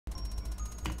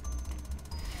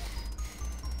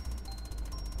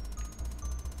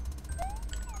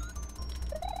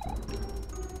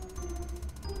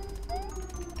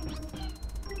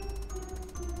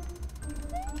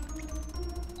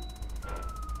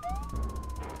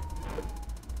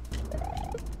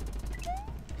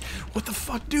What the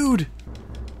fuck, dude?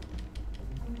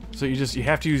 So you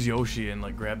have to use Yoshi and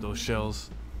like grab those shells.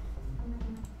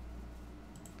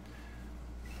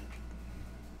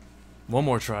 One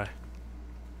more try.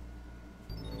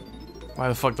 Why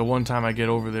the fuck the one time I get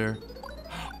over there?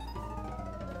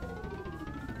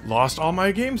 Lost all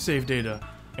my game save data.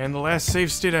 And the last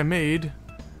save state I made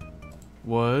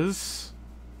was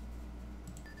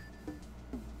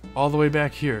all the way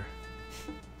back here.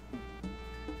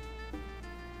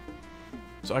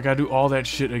 So I gotta do all that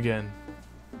shit again.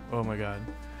 Oh my god.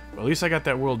 Well, at least I got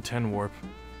that World 10 warp.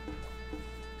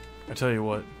 I tell you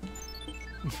what.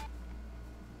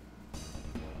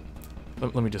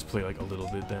 Let me just play like a little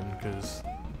bit then, because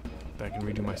I can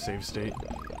redo my save state.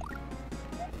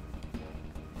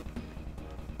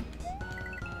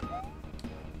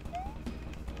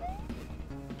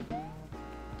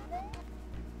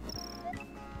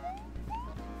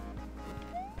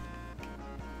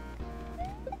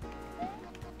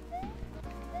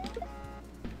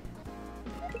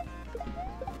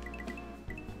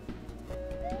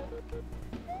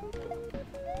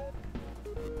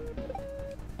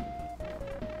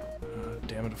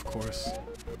 Damn it, of course.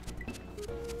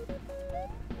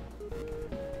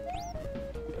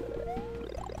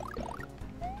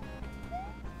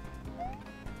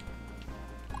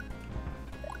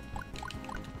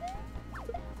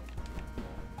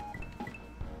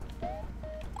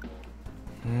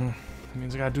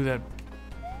 Means I gotta do that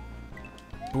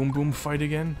boom boom fight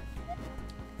again.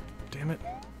 Damn it.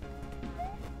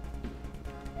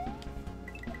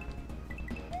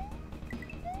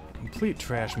 Complete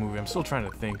trash movie. I'm still trying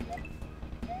to think.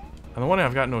 On the one hand,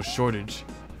 I've got no shortage.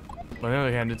 But on the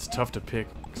other hand, it's tough to pick.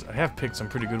 'Cause I have picked some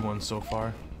pretty good ones so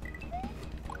far.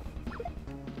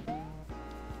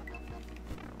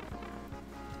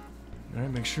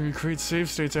 Alright, make sure you create save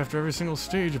states after every single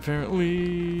stage,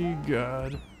 apparently.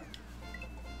 God.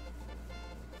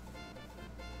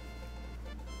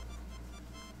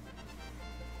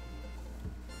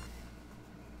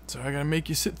 So I gotta make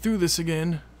you sit through this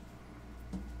again.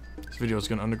 This video is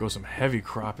gonna undergo some heavy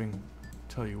cropping.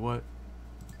 Tell you what.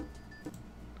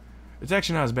 It's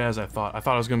actually not as bad as I thought. I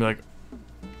thought it was gonna be like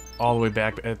all the way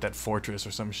back at that fortress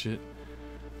or some shit.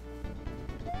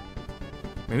 I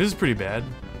mean, this is pretty bad.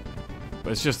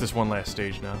 But it's just this one last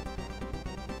stage now.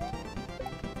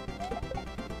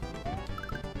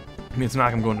 I mean, it's not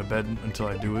like I'm going to bed until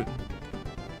I do it.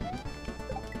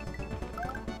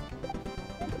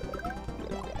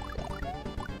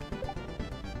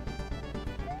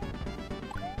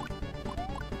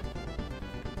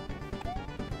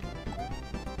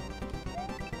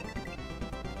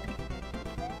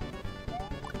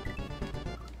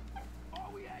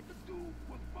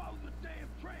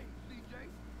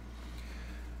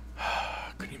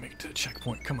 Couldn't you make it to the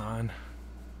checkpoint? Come on.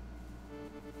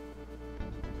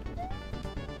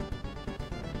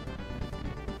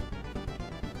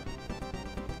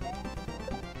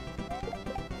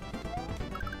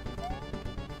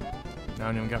 Now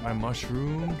I don't even got my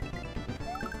mushroom.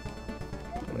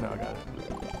 Now I got it.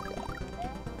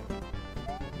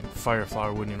 Fire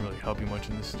flower wouldn't even really help you much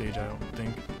in this stage, I don't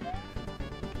think.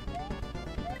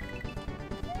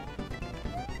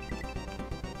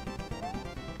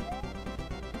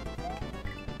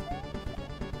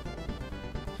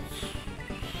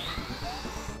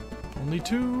 Only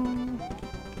two.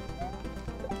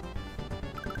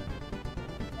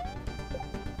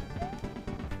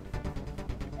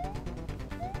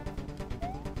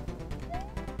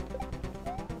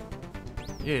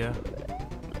 Yeah.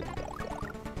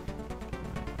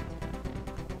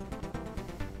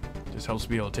 Just helps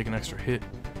be able to take an extra hit.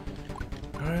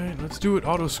 Alright, let's do it.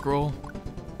 Auto scroll.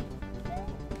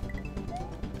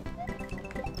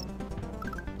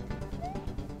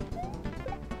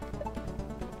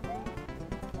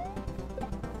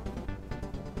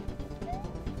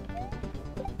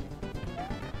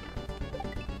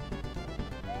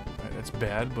 That's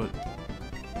bad, but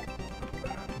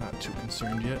not too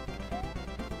concerned yet.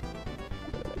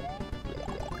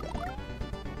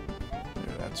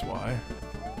 Yeah, that's why.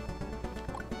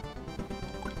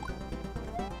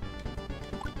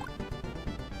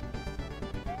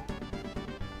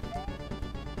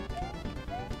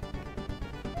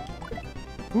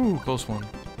 Ooh, close one.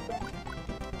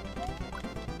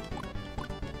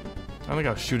 I don't think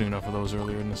I was shooting enough of those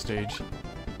earlier in the stage.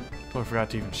 Totally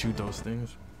forgot to even shoot those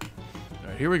things.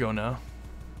 Alright, here we go now.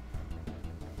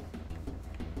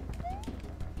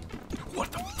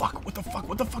 What the fuck? What the fuck?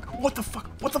 What the fuck? What the fuck?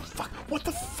 What the fuck? What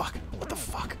the fuck? What the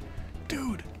fuck?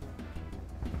 Dude!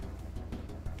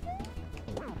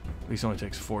 At least it only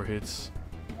takes 4 hits.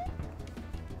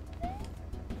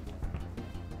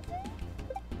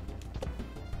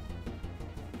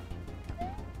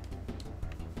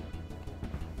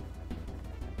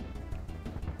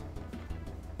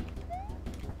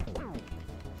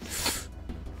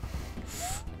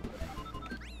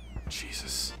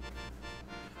 Jesus.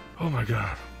 Oh my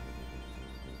god.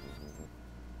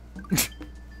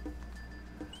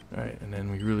 Alright, and then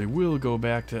we really will go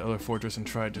back to the other fortress and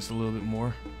try it just a little bit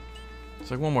more. It's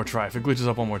like one more try. If it glitches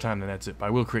up one more time, then that's it. But I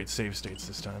will create save states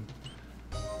this time.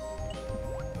 I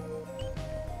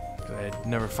had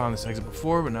never found this exit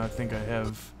before, but now I think I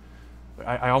have.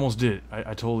 I almost did it.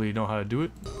 I totally know how to do it.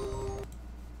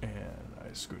 And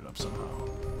I screwed up somehow.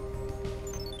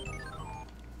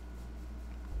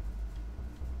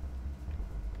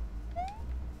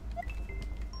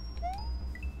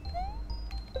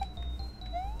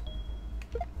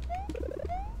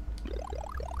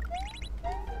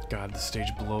 God, the stage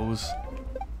blows.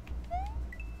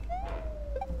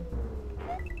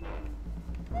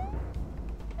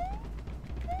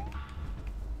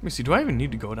 Let me see, do I even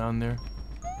need to go down there?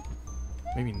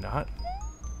 Maybe not.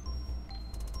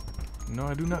 No,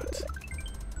 I do not.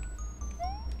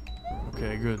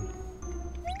 Okay, good.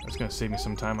 That's gonna save me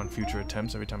some time on future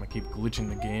attempts every time I keep glitching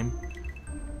the game.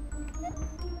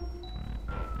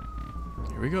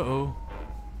 Here we go.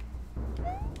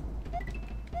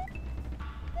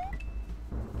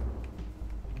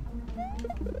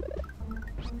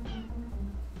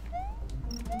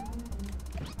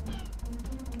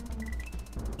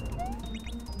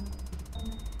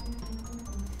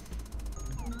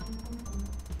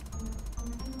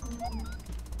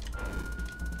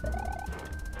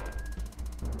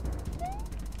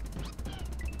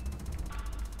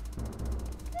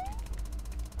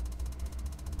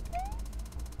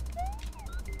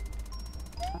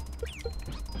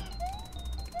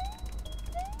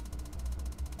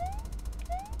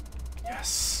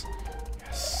 Yes.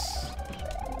 Yes.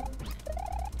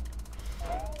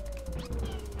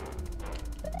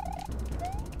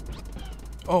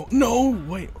 Oh, no!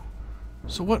 Wait.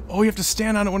 So what? Oh, you have to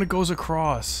stand on it when it goes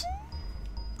across.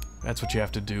 That's what you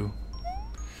have to do.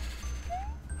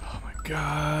 Oh my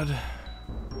god.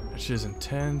 That shit is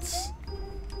intense.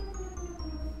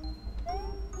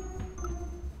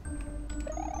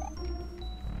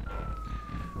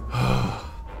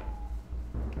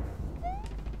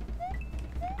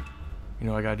 You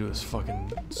know, I gotta do this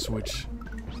fucking switch.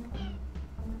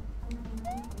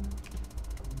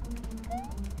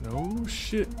 No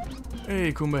shit.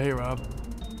 Hey, Kumba, hey, Rob.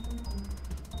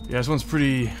 Yeah, this one's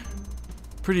pretty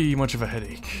much of a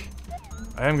headache.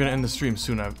 I am gonna end the stream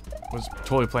soon. I was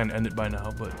totally planning to end it by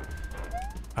now, but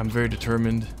I'm very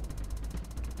determined.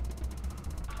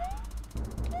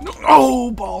 No,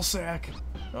 oh, ball sack!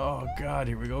 Oh god,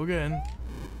 here we go again.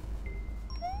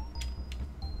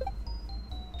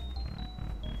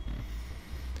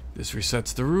 This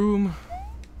resets the room.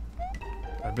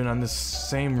 I've been on this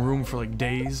same room for like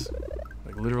days.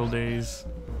 Like literal days.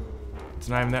 It's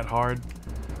not even that hard.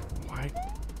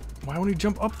 Why won't he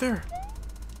jump up there?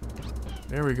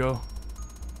 There we go.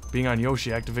 Being on Yoshi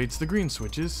activates the green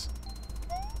switches.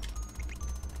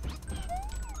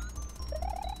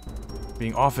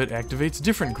 Being off it activates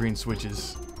different green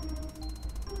switches.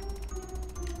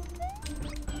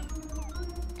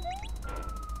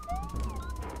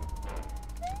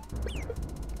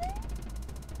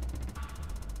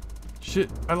 Shit,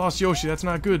 I lost Yoshi, that's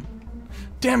not good.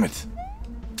 Damn it!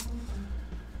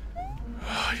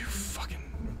 Oh, you fucking...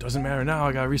 Doesn't matter now,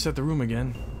 I gotta reset the room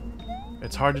again.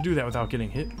 It's hard to do that without getting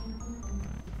hit.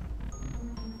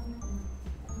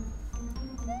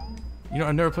 You know,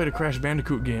 I've never played a Crash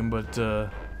Bandicoot game, but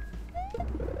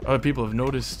other people have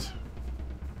noticed.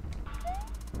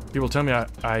 People tell me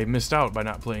I missed out by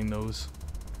not playing those.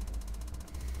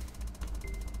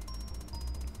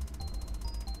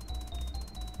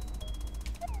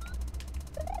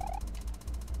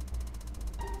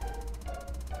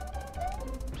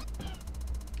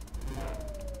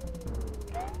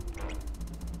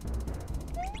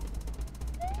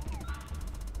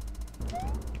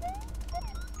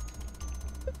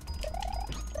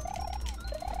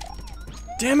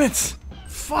 Damn it!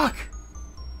 Fuck!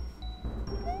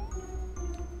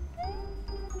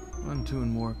 1, 2,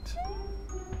 and warped.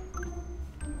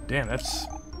 Damn, that's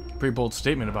a pretty bold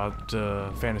statement about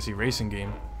fantasy racing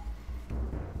game.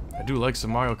 I do like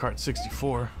some Mario Kart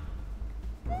 64.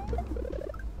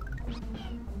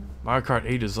 Mario Kart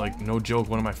 8 is like, no joke,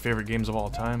 one of my favorite games of all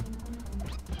time.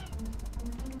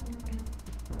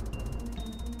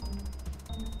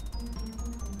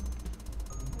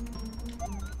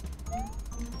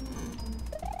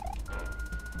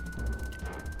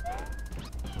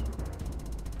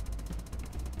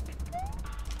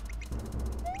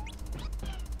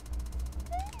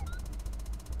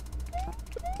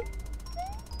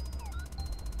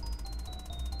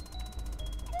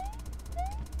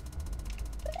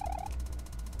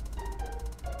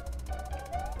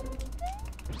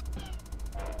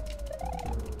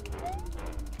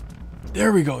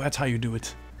 There we go. That's how you do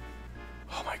it.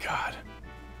 Oh my god.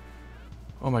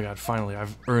 Oh my god, finally,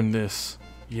 I've earned this.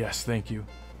 Yes, thank you.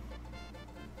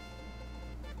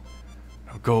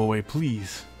 Now go away,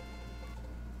 please.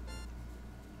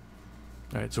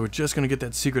 Alright, so we're just gonna get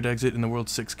that secret exit in the World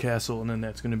 6 castle, and then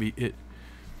that's gonna be it.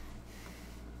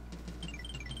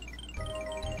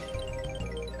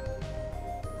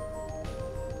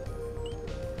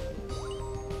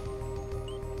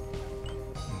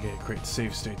 Okay, create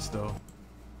save states though.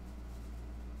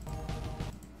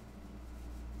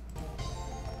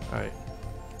 Alright.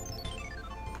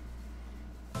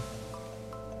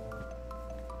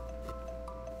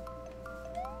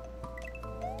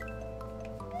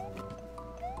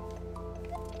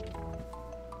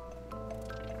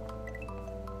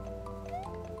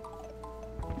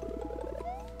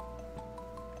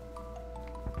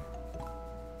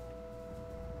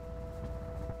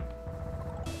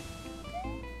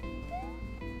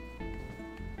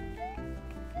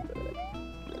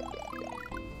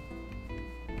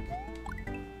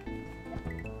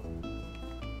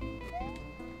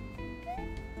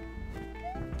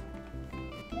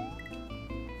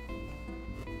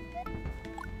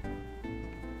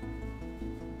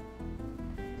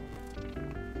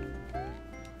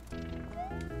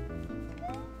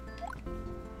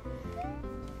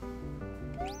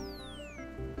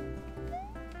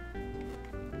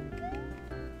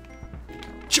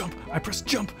 Jump! I pressed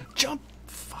jump! Jump!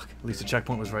 Fuck. At least the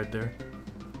checkpoint was right there.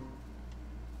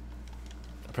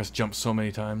 I pressed jump so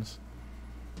many times.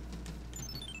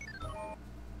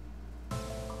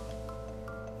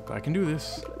 But I can do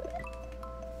this.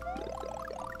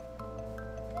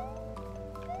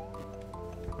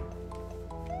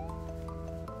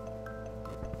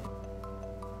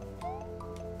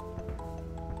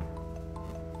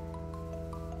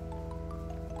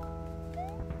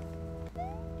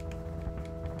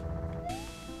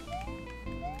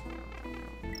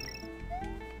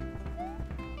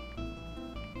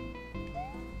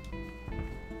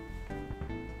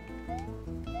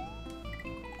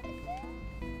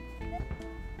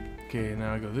 Okay,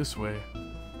 now I go this way.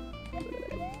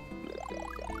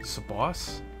 Is this a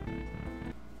boss?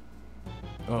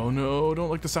 Oh no, don't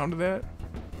like the sound of that.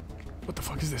 What the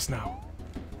fuck is this now?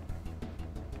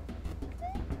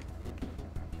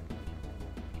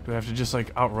 Do I have to just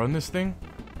like outrun this thing?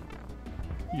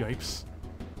 Yipes.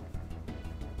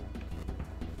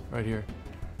 Right here.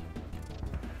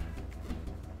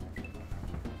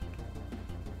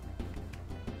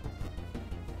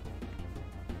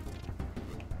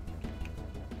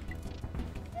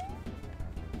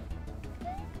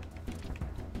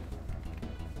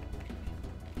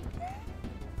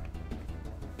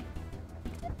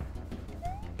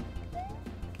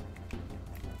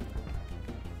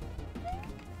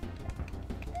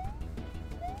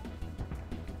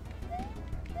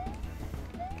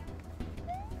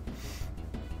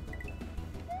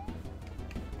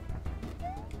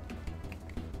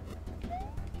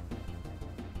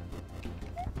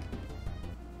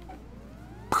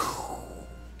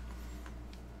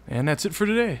 And that's it for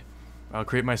today. I'll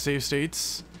create my save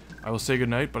states. I will say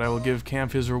goodnight, but I will give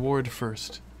Camp his reward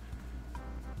first.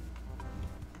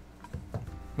 Oh,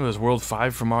 there's World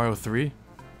 5 from Mario 3.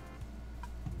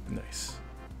 Nice.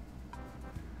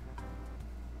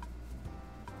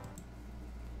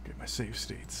 Get my save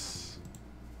states.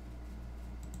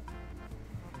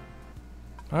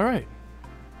 Alright.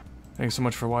 Thanks so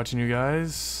much for watching, you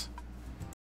guys.